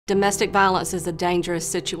Domestic violence is a dangerous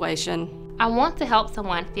situation. I want to help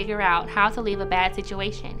someone figure out how to leave a bad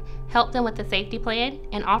situation, help them with a safety plan,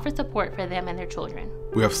 and offer support for them and their children.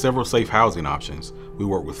 We have several safe housing options. We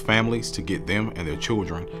work with families to get them and their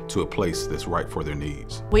children to a place that's right for their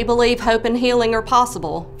needs. We believe hope and healing are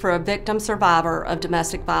possible for a victim survivor of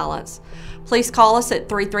domestic violence. Please call us at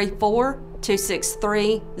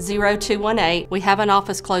 334-263-0218. We have an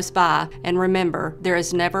office close by, and remember, there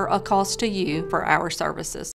is never a cost to you for our services.